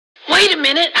Wait a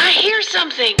minute, I hear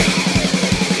something.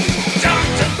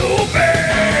 Dr. Movie!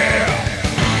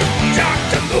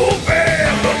 Dr. Movie!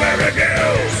 Blueberry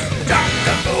News!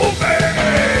 Dr. Movie!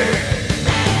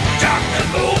 Dr.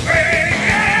 Movie!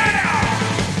 Yeah!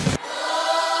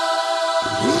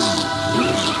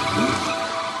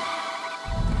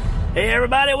 Hey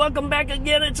everybody, welcome back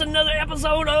again. It's another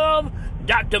episode of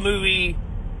Dr. Movie,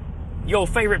 your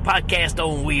favorite podcast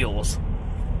on wheels.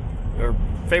 Or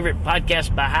favorite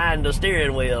podcast behind the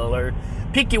steering wheel, or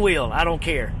pick your wheel, I don't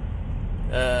care.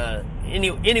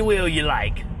 Any wheel you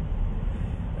like.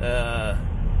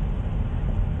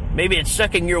 Maybe it's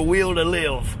sucking your wheel to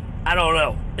live. I don't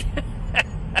know.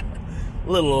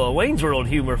 Little Wayne's World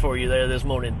humor for you there this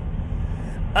morning.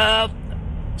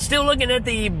 Still looking at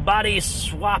the body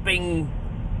swapping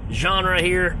genre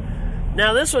here.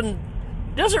 Now this one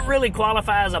doesn't really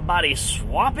qualify as a body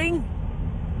swapping.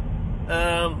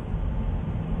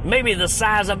 Maybe the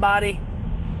size of body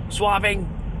swapping,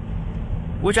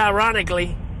 which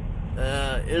ironically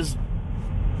is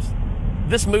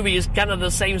this movie is kind of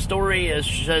the same story as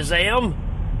Shazam,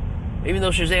 even though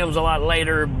Shazam's a lot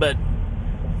later. But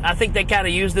I think they kind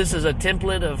of use this as a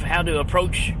template of how to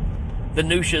approach the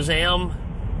new Shazam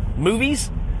movies,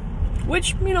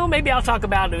 which, you know, maybe I'll talk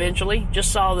about eventually.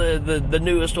 Just saw the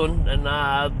newest one, and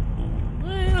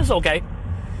it's okay.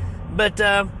 But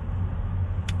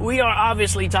we are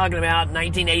obviously talking about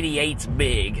 1988's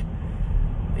Big.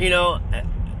 You know,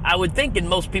 I would think in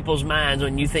most people's minds,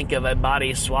 when you think of a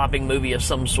body-swapping movie of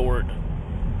some sort,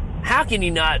 how can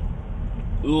you not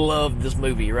love this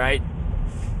movie, right?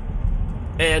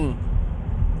 And,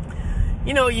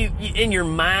 you know, you in your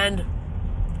mind,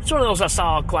 it's one of those I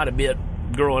saw quite a bit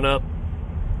growing up.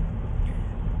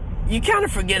 You kind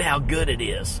of forget how good it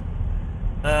is.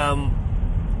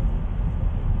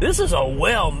 This is a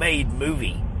well-made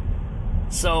movie.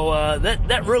 So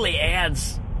that really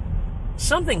adds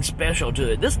something special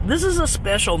to it. This is a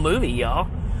special movie, y'all.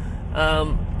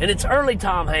 And it's early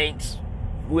Tom Hanks,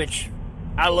 which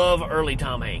I love early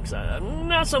Tom Hanks.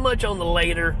 Not so much on the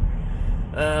later.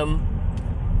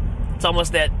 It's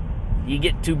almost that you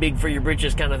get too big for your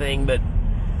britches kind of thing, but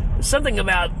something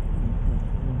about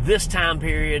this time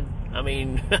period. I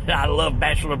mean, I love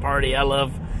Bachelor Party. I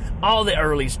love all the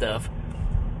early stuff.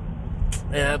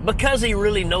 Because he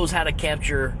really knows how to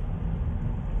capture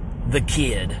the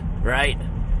kid, right?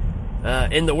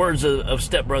 In the words of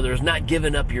Step Brothers, not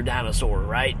giving up your dinosaur,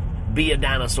 right? Be a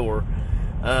dinosaur.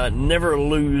 Never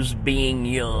lose being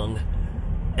young.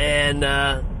 And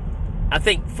I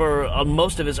think for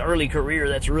most of his early career,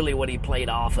 that's really what he played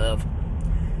off of.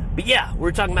 But yeah,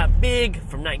 we're talking about Big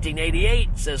from 1988.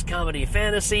 It says comedy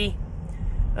fantasy.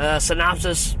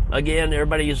 Synopsis, again,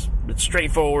 it's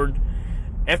straightforward.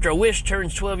 After a wish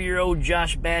turns 12-year-old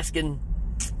Josh Baskin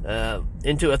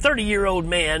into a 30-year-old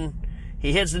man,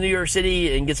 he heads to New York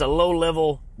City and gets a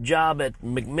low-level job at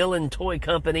Macmillan Toy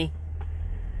Company.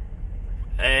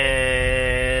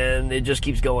 And it just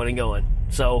keeps going and going.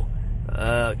 So,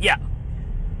 yeah.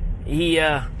 He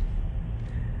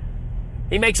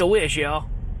makes a wish, y'all.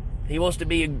 He wants to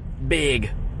be big.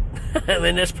 I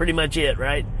mean, that's pretty much it,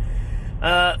 right?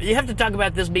 You have to talk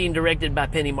about this being directed by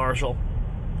Penny Marshall.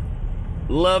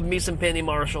 Love me some Penny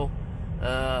Marshall.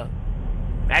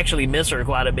 Actually miss her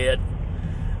quite a bit.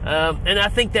 And I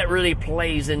think that really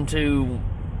plays into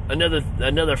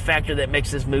another factor that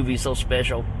makes this movie so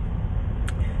special.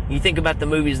 You think about the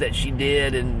movies that she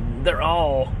did, and they've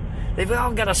all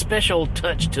got a special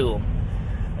touch to them.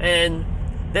 And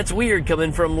that's weird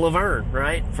coming from Laverne,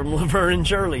 right? From Laverne and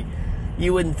Shirley.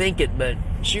 You wouldn't think it, but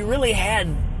she really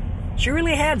had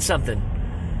something.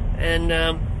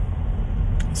 And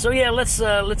so yeah, let's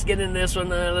get into this one.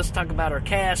 Let's talk about our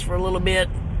cast for a little bit.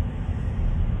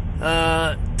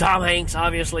 Tom Hanks,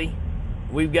 obviously.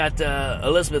 We've got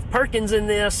Elizabeth Perkins in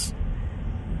this.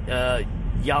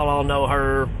 Y'all all know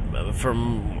her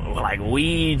from like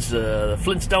Weeds, the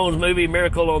Flintstones movie,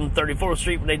 Miracle on 34th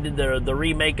Street, when they did the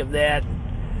remake of that.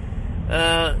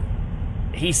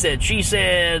 He Said, She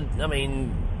Said. I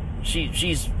mean,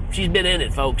 she's been in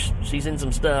it, folks. She's in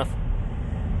some stuff.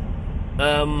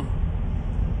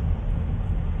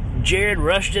 Jared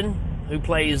Rushton, who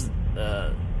plays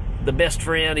the best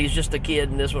friend. He's just a kid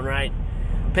in this one, right?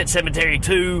 Pet Sematary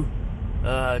 2,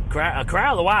 Cry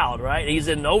of the Wild, right? He's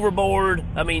in Overboard.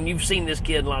 I mean, you've seen this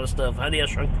kid in a lot of stuff. Honey, I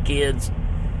Shrunk the Kids.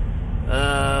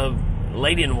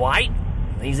 Lady in White,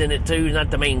 he's in it too. He's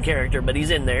not the main character, but he's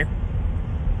in there.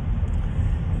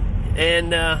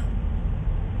 And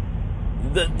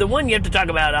the one you have to talk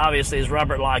about, obviously, is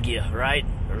Robert Loggia, right?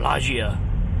 Or Loggia.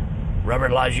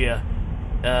 Robert Loggia.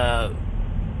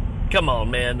 Come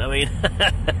on, man. I mean,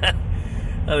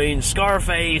 I mean,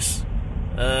 Scarface,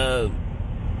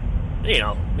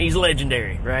 he's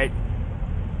legendary, right?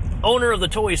 Owner of the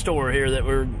toy store here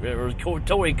or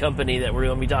toy company that we're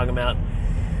going to be talking about.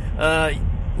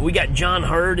 We got John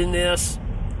Hurt in this.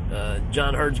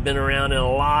 John Hurt's been around in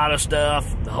a lot of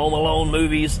stuff. The Home Alone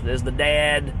movies as the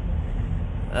dad.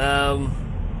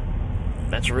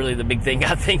 That's really the big thing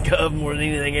I think of more than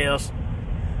anything else.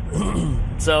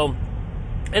 So,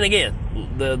 and again,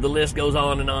 the list goes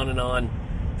on and on and on.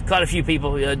 Quite a few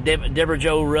people. Deborah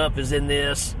Jo Rupp is in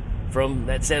this from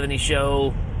that 70s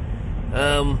show.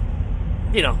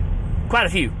 Quite a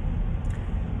few.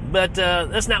 But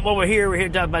that's not what we're here. We're here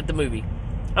to talk about the movie.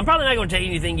 I'm probably not going to tell you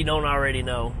anything you don't already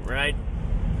know, right?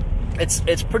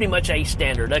 It's pretty much a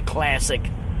standard, a classic.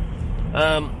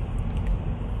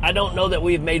 I don't know that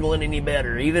we've made one any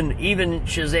better, even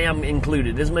Shazam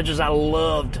included. As much as I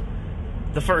loved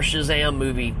the first Shazam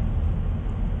movie,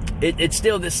 it's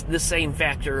still this same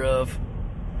factor of,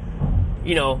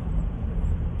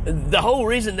 the whole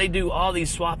reason they do all these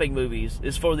swapping movies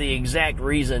is for the exact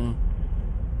reason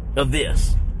of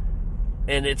this.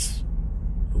 And it's,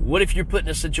 what if you're put in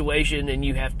a situation and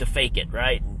you have to fake it,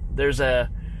 right? There's a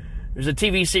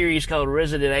TV series called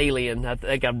Resident Alien. I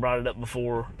think I brought it up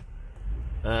before.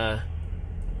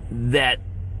 That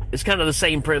is kind of the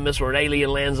same premise where an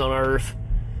alien lands on Earth.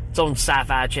 It's on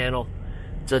Sci-Fi Channel.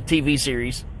 It's a TV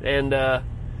series. And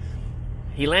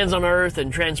he lands on Earth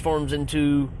and transforms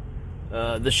into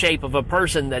the shape of a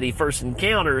person that he first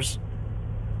encounters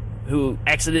who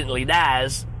accidentally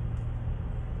dies.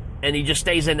 And he just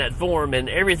stays in that form. And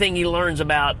everything he learns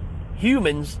about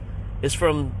humans is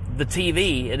from the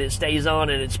TV. And it stays on,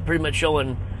 and it's pretty much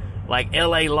showing like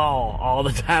L.A. Law all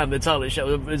the time. That's all it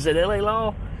shows. Is it L.A.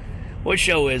 Law? What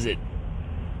show is it?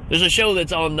 There's a show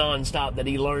that's on nonstop that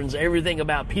he learns everything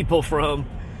about people from.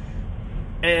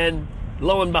 And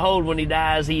lo and behold, when he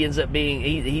dies, he ends up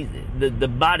being the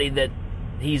body that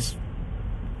he's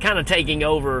kind of taking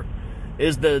over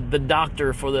is the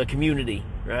doctor for the community,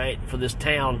 right? For this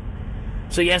town.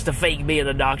 So he has to fake being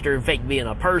a doctor and fake being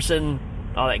a person,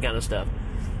 all that kind of stuff.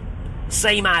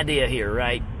 Same idea here,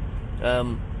 right?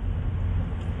 Tom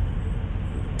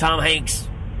Hanks,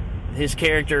 his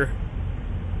character,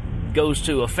 goes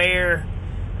to a fair,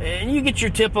 and you get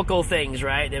your typical things,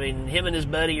 right? I mean, him and his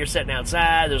buddy are sitting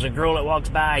outside. There's a girl that walks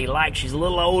by he likes. She's a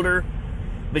little older,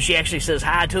 but she actually says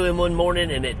hi to him one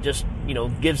morning, and it just,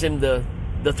 gives him the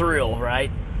thrill,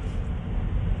 right?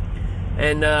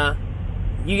 And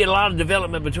you get a lot of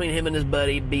development between him and his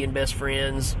buddy, being best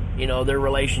friends, their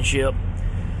relationship.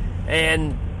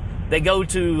 And they go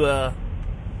to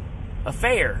a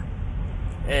fair,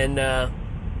 and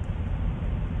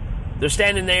they're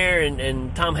standing there,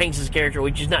 and Tom Hanks' character,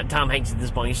 which is not Tom Hanks at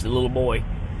this point, he's a little boy,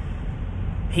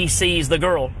 he sees the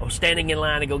girl standing in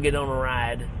line to go get on a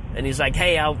ride. And he's like,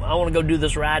 hey, I want to go do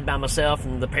this ride by myself.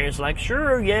 And the parents are like,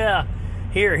 sure, yeah.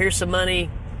 Here's some money.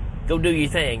 Go do your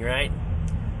thing, right?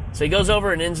 So he goes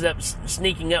over and ends up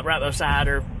sneaking up right beside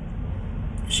her.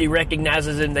 She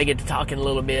recognizes him. They get to talking a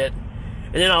little bit.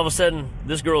 And then all of a sudden,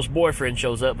 this girl's boyfriend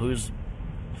shows up, who's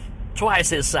twice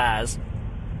his size.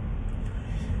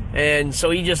 And so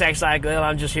he just acts like, well,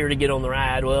 I'm just here to get on the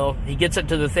ride. Well, he gets up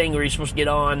to the thing where he's supposed to get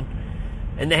on,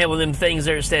 and they have one of them things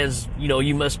there that says,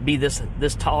 you must be this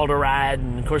tall to ride.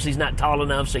 And, of course, he's not tall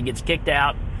enough, so he gets kicked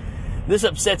out. This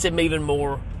upsets him even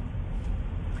more.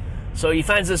 So he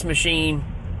finds this machine.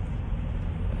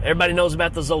 Everybody knows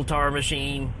about the Zoltar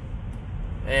machine.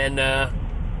 And,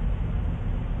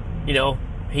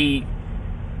 he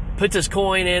puts his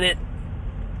coin in it,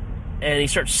 and he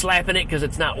starts slapping it because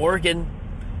it's not working.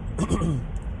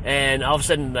 And all of a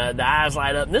sudden, the eyes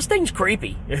light up. And this thing's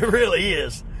creepy. It really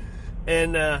is.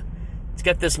 And it's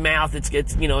got this mouth. It's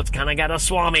kind of got a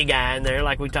Swami guy in there,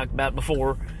 like we talked about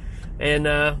before. And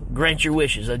grant your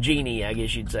wishes. A genie, I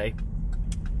guess you'd say.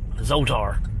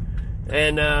 Zoltar.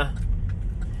 And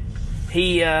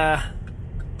he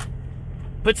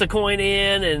puts a coin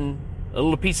in, and a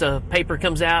little piece of paper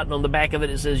comes out, and on the back of it,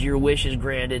 it says, your wish is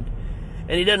granted.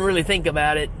 And he doesn't really think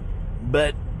about it,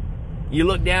 but you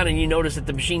look down and you notice that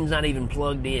the machine's not even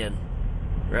plugged in,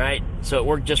 right? So it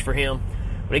worked just for him.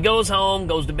 When he goes home,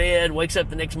 goes to bed, wakes up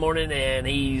the next morning, and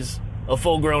he's a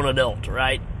full-grown adult,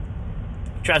 right?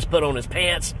 Tries to put on his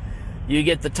pants. You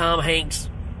get the Tom Hanks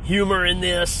humor in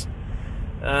this.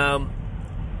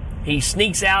 He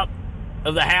sneaks out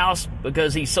of the house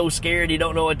because he's so scared he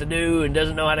don't know what to do and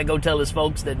doesn't know how to go tell his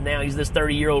folks that now he's this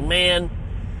 30-year-old man.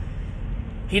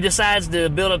 He decides to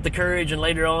build up the courage and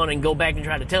later on and go back and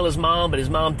try to tell his mom, but his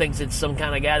mom thinks it's some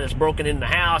kind of guy that's broken into the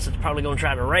house. It's probably going to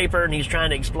try to rape her, and he's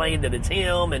trying to explain that it's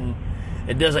him, and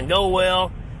it doesn't go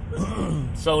well.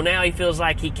 So now he feels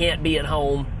like he can't be at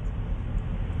home.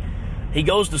 He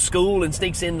goes to school and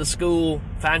sneaks into school,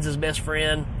 finds his best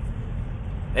friend.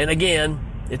 And again,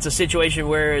 it's a situation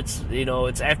where it's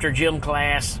after gym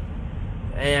class,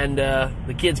 and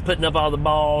the kid's putting up all the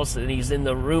balls, and he's in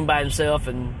the room by himself,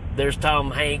 and there's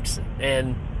Tom Hanks.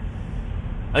 And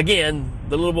again,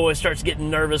 the little boy starts getting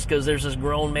nervous because there's this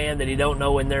grown man that he don't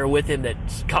know in there with him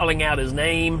that's calling out his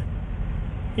name.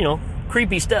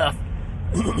 Creepy stuff.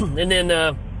 And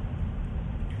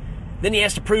then he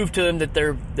has to prove to him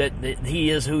that he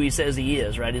is who he says he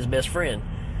is, right? His best friend.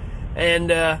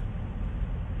 And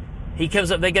he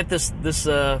comes up. They get this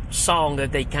song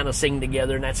that they kind of sing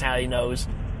together, and that's how he knows.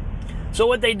 So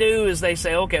what they do is they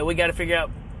say, okay, we got to figure out,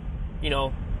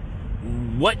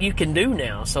 what you can do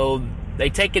now. So they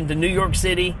take him to New York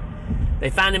City. They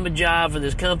find him a job for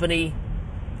this company,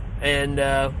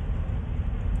 and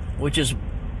which is,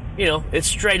 it's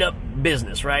straight up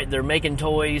business, right? They're making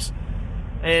toys,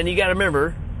 and you got to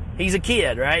remember, he's a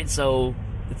kid, right? So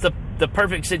it's the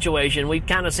perfect situation. We've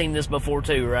kind of seen this before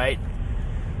too, right?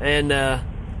 And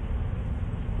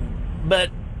but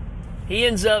he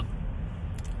ends up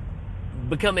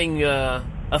becoming a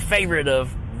favorite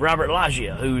of Robert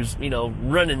Loggia, who's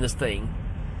running this thing,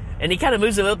 and he kind of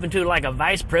moves him up into like a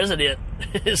vice president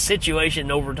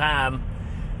situation over time.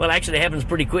 Well, actually, it happens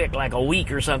pretty quick, like a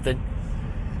week or something.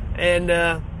 And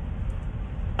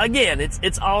again,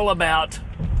 it's all about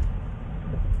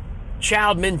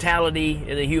child mentality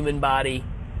in a human body.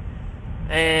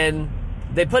 And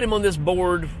they put him on this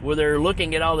board where they're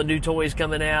looking at all the new toys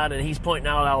coming out, and he's pointing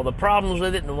out all the problems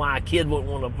with it and why a kid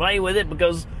wouldn't want to play with it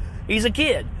because he's a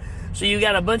kid. So you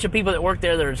got a bunch of people that work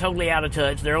there that are totally out of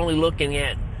touch. They're only looking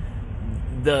at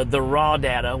the raw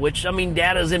data, which,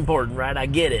 data is important, right? I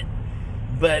get it.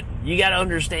 But you got to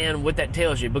understand what that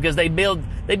tells you, because they build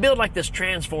like this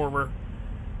transformer,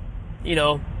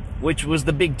 which was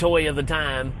the big toy of the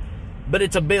time, but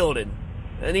it's a building.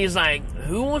 And he's like,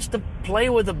 who wants to play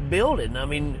with a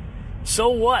building? So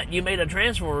what? You made a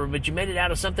transformer, but you made it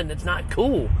out of something that's not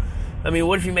cool.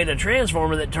 What if you made a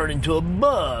transformer that turned into a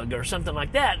bug or something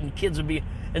like that? And kids would be,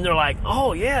 and they're like,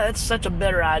 oh yeah, that's such a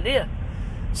better idea.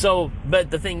 So,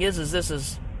 but the thing is this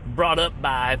is brought up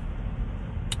by,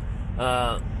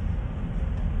 I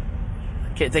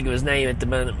can't think of his name at the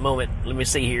moment. Let me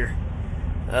see here.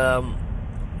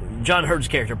 John Hurd's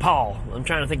character, Paul. I'm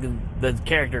trying to think of the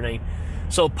character name.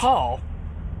 So Paul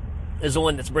is the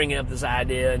one that's bringing up this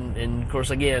idea, and of course,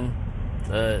 again,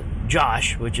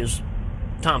 Josh, which is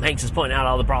Tom Hanks, is pointing out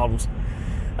all the problems.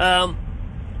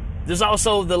 There's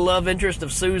also the love interest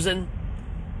of Susan,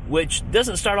 which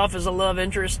doesn't start off as a love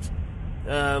interest.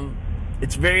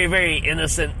 It's very, very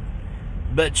innocent,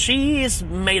 but she's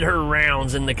made her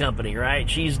rounds in the company, right?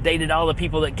 She's dated all the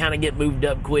people that kind of get moved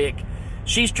up quick.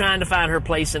 She's trying to find her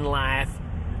place in life.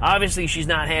 Obviously, she's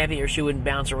not happy, or she wouldn't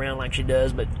bounce around like she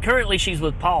does, but currently she's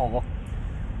with Paul.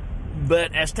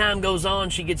 But as time goes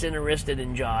on, she gets interested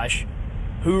in Josh,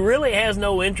 who really has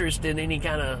no interest in any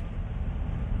kind of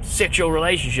sexual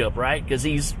relationship, right? Because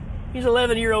he's an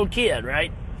 11-year-old kid,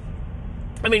 right?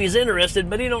 He's interested,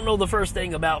 but he don't know the first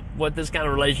thing about what this kind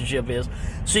of relationship is.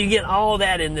 So you get all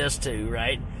that in this too,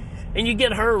 right? And you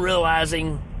get her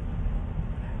realizing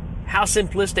how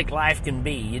simplistic life can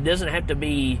be. It doesn't have to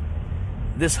be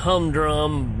this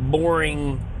humdrum,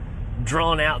 boring,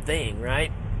 drawn-out thing,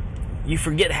 right? You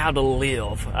forget how to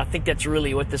live. I think that's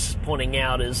really what this is pointing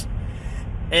out is.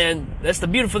 And that's the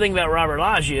beautiful thing about Robert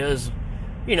Loggia is,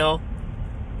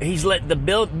 he's let the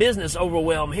business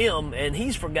overwhelm him, and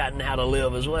he's forgotten how to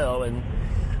live as well. And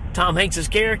Tom Hanks'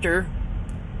 character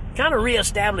kind of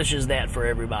reestablishes that for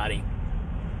everybody.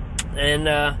 And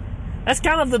that's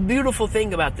kind of the beautiful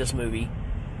thing about this movie.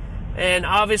 And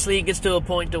obviously it gets to a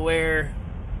point to where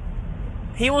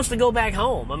he wants to go back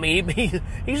home.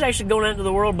 He's actually going out into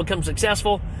the world, become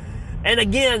successful. And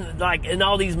again, like in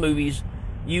all these movies,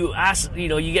 you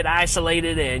get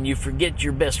isolated and you forget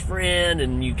your best friend,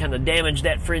 and you kind of damage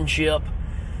that friendship,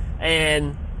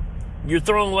 and you're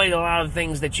throwing away a lot of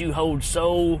things that you hold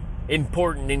so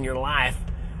important in your life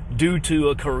due to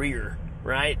a career,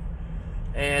 right?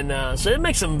 And so it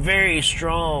makes some very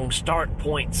strong start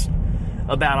points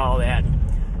about all that.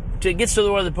 It gets to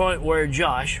the point where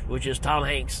Josh, which is Tom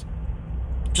Hanks,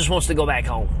 just wants to go back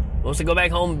home. Wants to go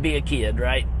back home and be a kid,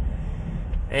 right?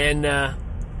 And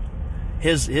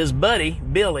his buddy,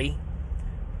 Billy,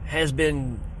 has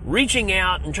been reaching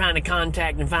out and trying to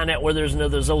contact and find out where there's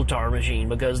another Zoltar machine,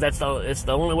 because it's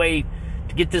the only way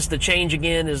to get this to change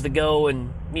again is to go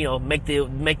and, make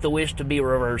the wish to be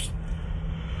reversed.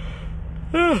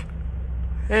 And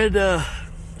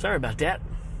sorry about that.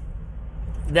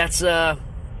 That's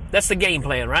that's the game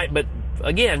plan, right? But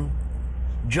again,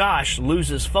 Josh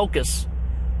loses focus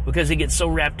because he gets so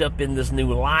wrapped up in this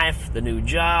new life, the new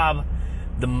job,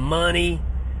 the money.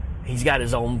 He's got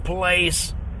his own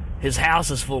place. His house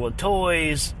is full of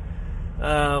toys.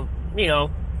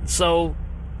 So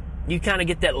you kind of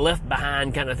get that left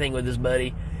behind kind of thing with his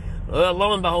buddy.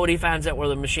 Lo and behold, he finds out where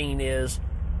the machine is.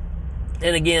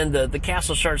 And again, the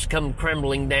castle starts to come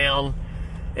crumbling down,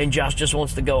 and Josh just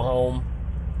wants to go home.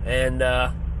 And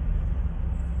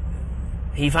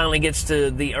he finally gets to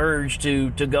the urge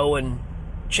to go and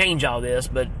change all this,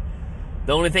 but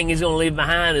the only thing he's going to leave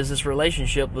behind is this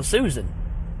relationship with Susan,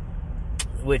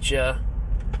 which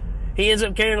he ends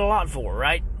up caring a lot for,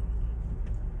 right?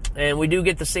 And we do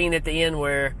get the scene at the end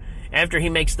where after he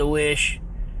makes the wish,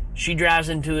 she drives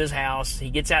into his house. He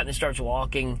gets out and he starts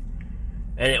walking,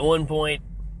 and at one point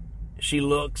she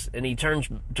looks and he turns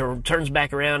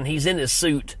back around. He's in his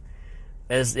suit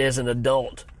as an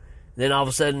adult. Then all of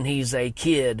a sudden he's a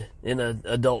kid in an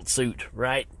adult suit,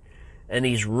 right? And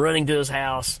he's running to his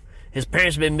house. His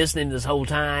parents have been missing him this whole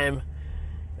time.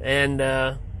 And,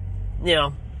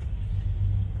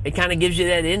 it kind of gives you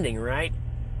that ending, right?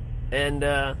 And,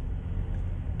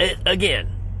 again,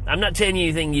 I'm not telling you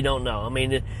anything you don't know. I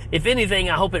mean, if anything,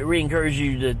 I hope it re-encourages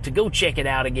you to go check it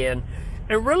out again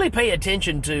and really pay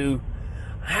attention to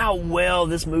how well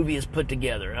this movie is put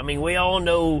together. I mean, we all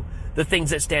know the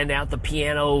things that stand out, the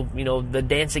piano, the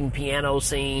dancing piano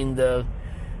scene,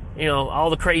 all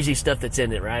the crazy stuff that's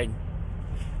in it, right?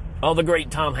 All the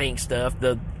great Tom Hanks stuff,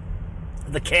 the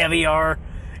caviar,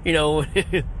 he's a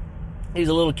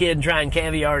little kid trying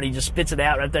caviar and he just spits it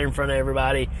out right there in front of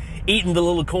everybody, eating the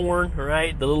little corn,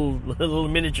 right? The little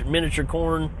miniature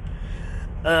corn.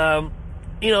 But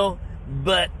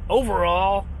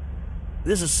overall,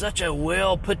 this is such a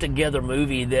well put together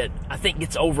movie that I think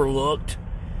gets overlooked.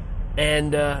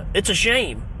 And it's a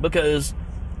shame because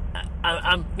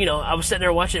I was sitting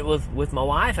there watching it with my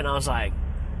wife, and I was like,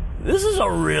 this is a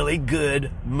really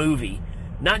good movie.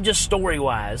 Not just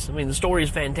story-wise. I mean, the story is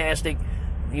fantastic,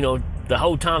 the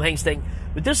whole Tom Hanks thing,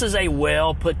 but this is a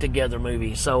well put together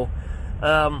movie. So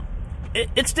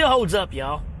it still holds up,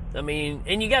 y'all. I mean,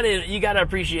 and you gotta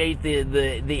appreciate the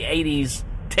 80s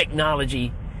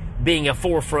technology being a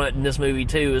forefront in this movie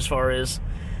too, as far as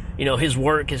his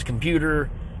work, his computer.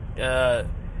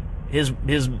 His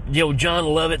John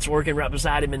Lovett's working right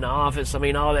beside him in the office. I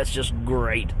mean, all that's just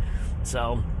great.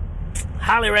 So,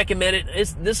 highly recommend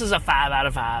it. This is a 5 out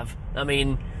of 5. I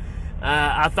mean,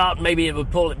 I thought maybe it would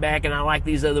pull it back, and I like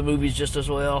these other movies just as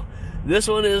well. This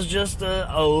one is just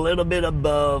a little bit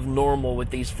above normal with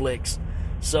these flicks.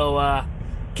 So,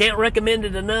 can't recommend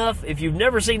it enough. If you've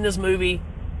never seen this movie,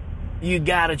 you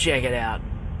gotta check it out.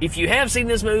 If you have seen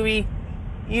this movie,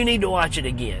 you need to watch it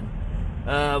again.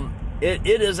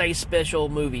 It is a special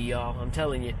movie, y'all. I'm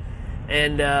telling you.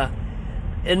 And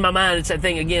in my mind, it's that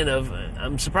thing again of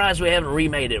I'm surprised we haven't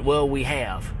remade it. Well, we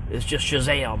have. It's just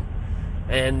Shazam.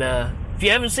 And if you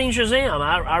haven't seen Shazam,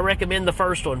 I recommend the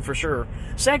first one for sure.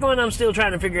 Second one, I'm still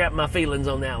trying to figure out my feelings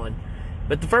on that one.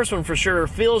 But the first one for sure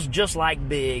feels just like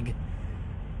Big.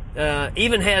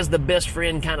 Even has the best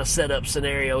friend kind of setup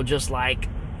scenario, just like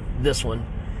this one.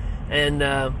 And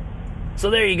so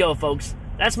there you go, folks.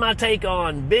 That's my take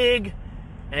on Big,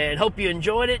 and hope you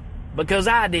enjoyed it, because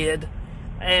I did.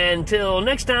 Until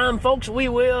next time, folks, we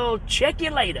will check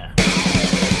you later.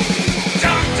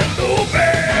 Dr.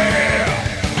 Movie!